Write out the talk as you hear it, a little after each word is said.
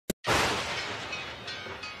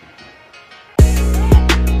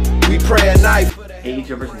prayer knife. Hey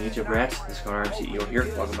YouTubers and YouTuberettes, this is ConorArmCEO here.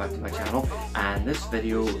 Welcome back to my channel. And this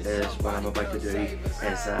video is what I'm about to do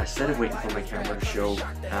is instead of waiting for my camera to show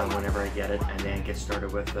whenever I get it and then get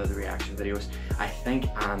started with the reaction videos, I think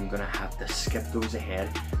I'm gonna have to skip those ahead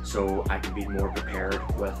so I can be more prepared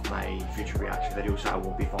with my future reaction videos so I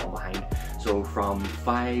won't be falling behind. So from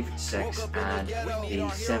 5, 6 and the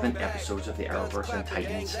 7 episodes of the Arrowverse and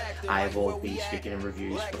Titans, I will be speaking in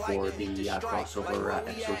reviews before the crossover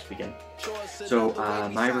episodes begin. So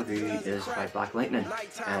my review is by Black Lightning,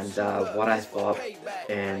 and what I thought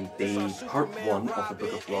in the part 1 of the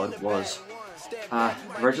Book of Blood was,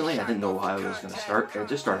 originally I didn't know how I was going to start. It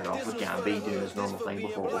just started off with Gambi doing his normal thing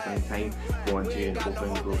before opening time, going to an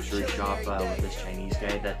open grocery shop with this Chinese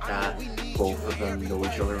guy that both of them know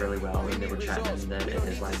each other really well, and they were chatting in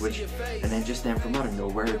his language. And then just then from out of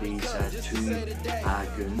nowhere, these two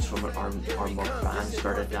goons from an armed band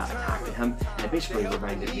started attacking him, and it basically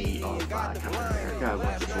reminded me of Captain America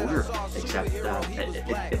Winter Soldier, except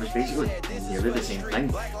it was basically nearly the same thing,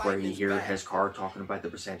 where you hear his car talking about the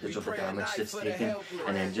percentage of the damage that's taken,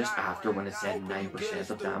 and then just after, when it said 9%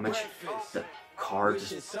 of damage, the car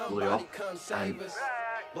just blew up. And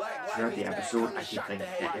throughout the episode, I keep thinking,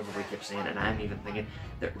 everybody kept saying, and I'm even thinking,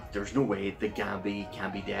 there's no way the Gambi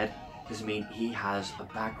can be dead. Because I mean, he has a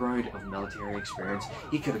background of military experience.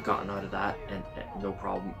 He could have gotten out of that and no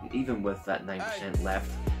problem, even with that 9%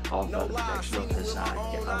 left of the protection of his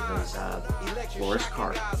florist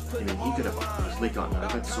car. I mean, he could have easily gotten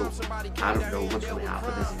out of it. So I don't know what's really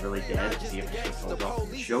happened. Is he really dead? Is he officially pulled off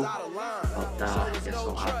the show? But I guess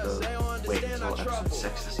we'll have to wait until episode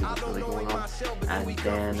 6 to see what's really going on. And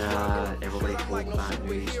then everybody told the bad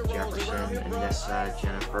news. Jefferson and this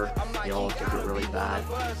Jennifer, they all took it really bad.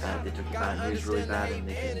 They took the bad news really bad, and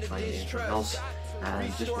they didn't find anything else.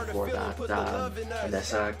 And just before that,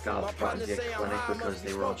 Vanessa got brought into a clinic because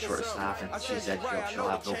they were all short of staff, and she said she'll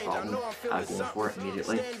have no problem going for it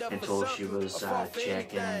immediately until she was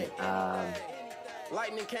checking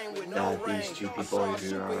these two people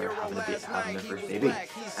who are having their first baby.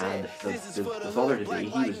 And the father-to-be,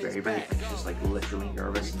 he was very, very anxious, like literally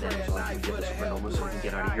nervous, and then he was like, "Can we get this over and over so we can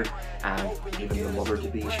get out of here?" And even the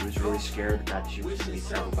mother-to-be, she was really scared that she was going to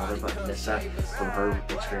be a terrible mother, but Nissa, from her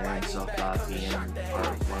experience of being part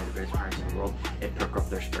of one of the greatest parents in the world, it took up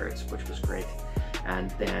their spirits, which was great.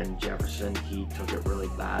 And then Jefferson, he took it really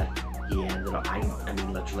bad. He ended up, I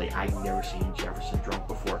mean literally, I've never seen Jefferson drunk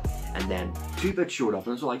before. And then 2-Bit showed up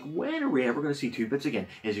and was like, when are we ever going to see 2-Bits again?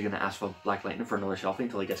 Is he going to ask for Black Lightning for another selfie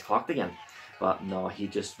until he gets clocked again? But no, he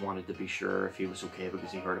just wanted to be sure if he was okay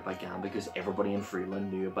because he heard about Gambi, because everybody in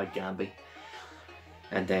Freeland knew about Gambi.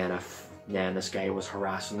 And then this guy was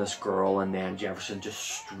harassing this girl, and then Jefferson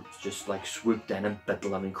just like swooped in and bit the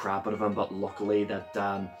living crap out of him. But luckily that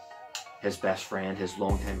his best friend, his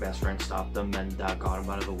longtime best friend, stopped him and got him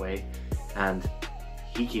out of the way. And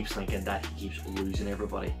he keeps thinking that he keeps losing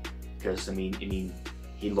everybody, because I mean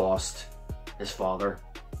he lost his father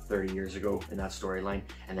 30 years ago in that storyline,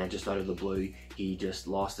 and then just out of the blue he just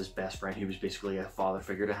lost his best friend, who was basically a father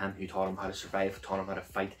figure to him, who taught him how to survive, taught him how to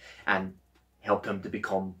fight, and helped him to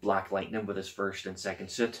become Black Lightning with his first and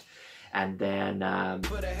second suit. And then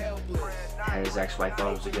his ex-wife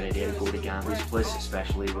thought it was a good idea to go to Gambi's place,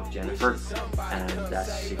 especially with Jennifer, and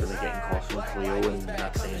secretly getting calls from Cleo and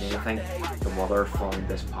not saying anything. The mother found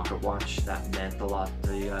this pocket watch that meant a lot to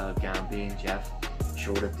Gambi, and Jeff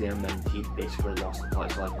showed it to him, and he basically lost the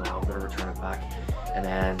plot. So like, no, I'm going to return it back. And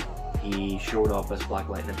then he showed up as Black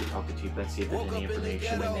Lightning to talk to 2-Bit, see if there's any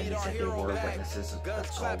information, and then he said they were witnesses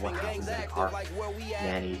that saw what happened to the car. And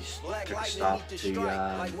then he took a stop to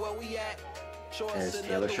his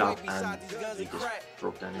tailor shop, and he just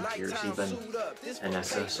broke down in tears. Even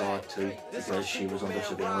Anessa saw it too, because she was under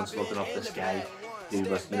surveillance looking up this guy who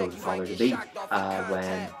was, the father-to-be.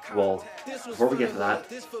 Well, before we get to that,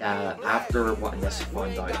 after what Anessa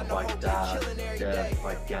found out about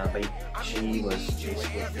Gambi, she was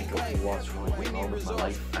basically thinking, what's really going on with my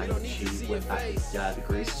life, and she went back to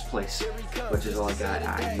Grace's place, which is like,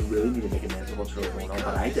 you really need to make amends of what's really going on.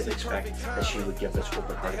 But I didn't expect that she would give this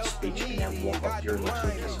open-hearted speech and then walk up to her,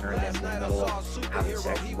 literally kissing her, and then in the middle of having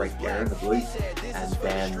sex right there in the blue. And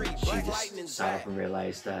then she just sat up and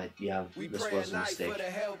realized that, yeah, this was a mistake.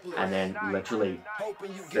 And then literally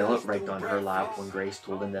fell it right down her lap when Grace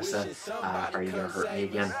told Anissa, are you going to hurt me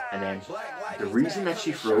again? And then the reason that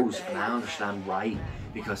she froze, and I understand why,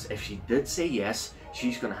 because if she did say yes,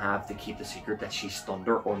 she's going to have to keep the secret that she's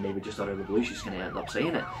Thunder, or maybe just out of the blue she's going to end up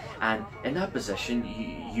saying it. And in that position,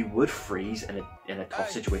 you would freeze in a tough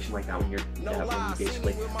situation like that when when you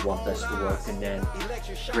basically want this to work. And then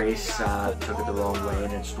Grace took it the wrong way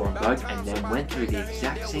and then stormed out, and then went through the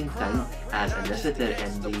exact same thing as Anissa did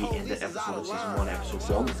in the episode of season 1, episode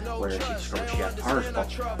 1, where she discovered she had powers.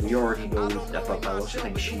 But we already know that by the looks of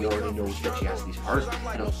things, she already knows that she has these powers,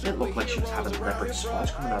 and it looked like she was having leopard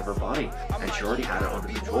spots coming out of her body, and she already had it under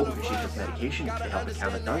control because she took medication to help it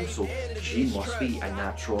calm it down. So she must be a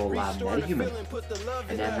natural metahuman.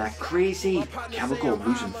 And then that crazy chemical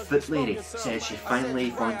losing foot lady said she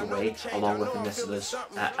finally found a way, along with Anissa's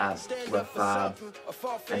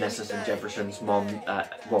and Jefferson's mom,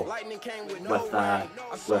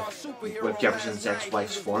 with Jefferson's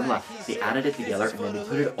ex-wife's formula. They added it together and then they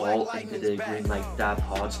put it all into the green light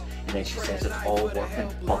pods, and then she says it's all working.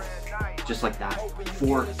 But just like that,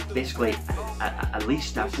 basically at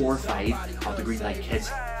least 4 or 5 of the green light kids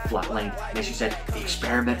flatlined. And then she said the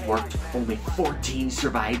experiment worked, only 14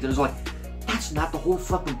 survived. And it was like, that's not the whole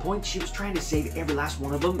flipping point. She was trying to save every last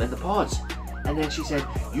one of them in the pods. And then she said,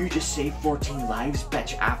 you just saved 14 lives,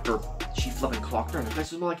 bitch, after she flipping clocked her in the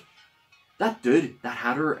face. I'm like, that dude that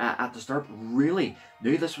had her at the start really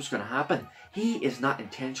knew this was going to happen. He is not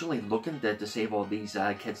intentionally looking to save all these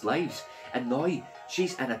kids' lives. And now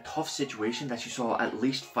she's in a tough situation that she saw at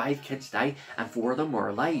least 5 kids die and 4 of them were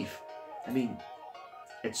alive. I mean,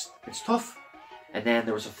 it's tough. And then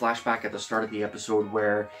there was a flashback at the start of the episode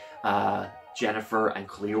where Jennifer and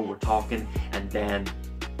Cleo were talking, and then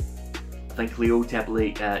I think Cleo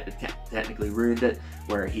technically ruined it,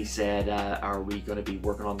 where he said, are we going to be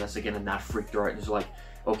working on this again? And that freaked her out, and was like,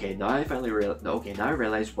 okay, now I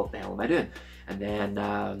realize what the hell am I doing? And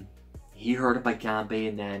then he heard about Gamby,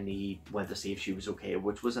 and then he went to see if she was okay,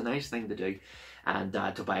 which was a nice thing to do. And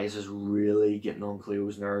Tobias is really getting on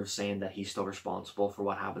Cleo's nerves, saying that he's still responsible for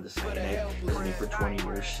what happened to second night. Because I mean, for 20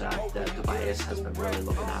 years, Tobias has been really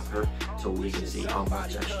looking after her, so we can see how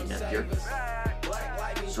much she meant here.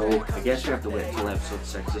 So I guess we have to wait until episode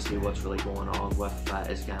 6 to see what's really going on with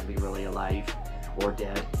is Gamby really alive or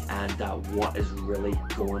dead, and what is really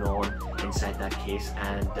going on inside that case.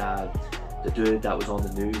 And the dude that was on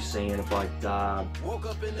the news saying about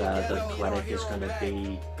the clinic is going to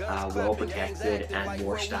be well protected and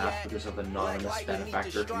more staff because of an anonymous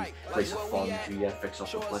benefactor who placed a fund to fix up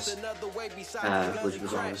the place, which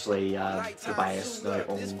was obviously Tobias now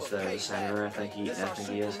owns the senator, I think he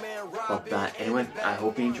is. But anyway, I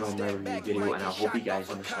hope you enjoyed my review video, and I hope you guys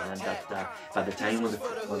understand that by the time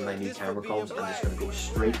when my new camera comes, I'm just going to go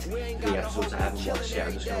straight to the episodes I haven't watched yet.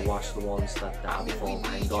 I'm just going to watch the ones that I'll be falling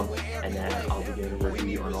behind on, and then I'll be doing a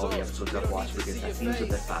review on all the episodes I've watched, because that seems a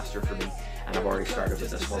bit faster for me, and I've already started with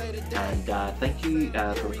this one. And thank you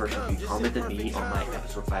for the person who commented me on my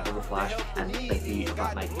episode 5 of The Flash, and thank you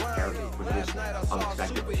about my hair, which was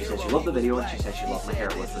unexpected. She said she loved the video, and she said she loved my hair,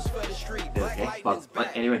 which was okay.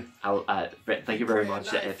 But anyway, I'll thank you very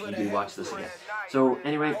much if you do watch this again. So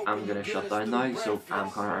anyway, I'm gonna shut down now. So I'm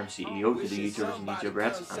ConorArmCEO to the YouTubers and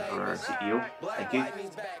YouTuberettes. I'm ConorArmCEO. Thank you,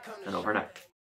 and over and out.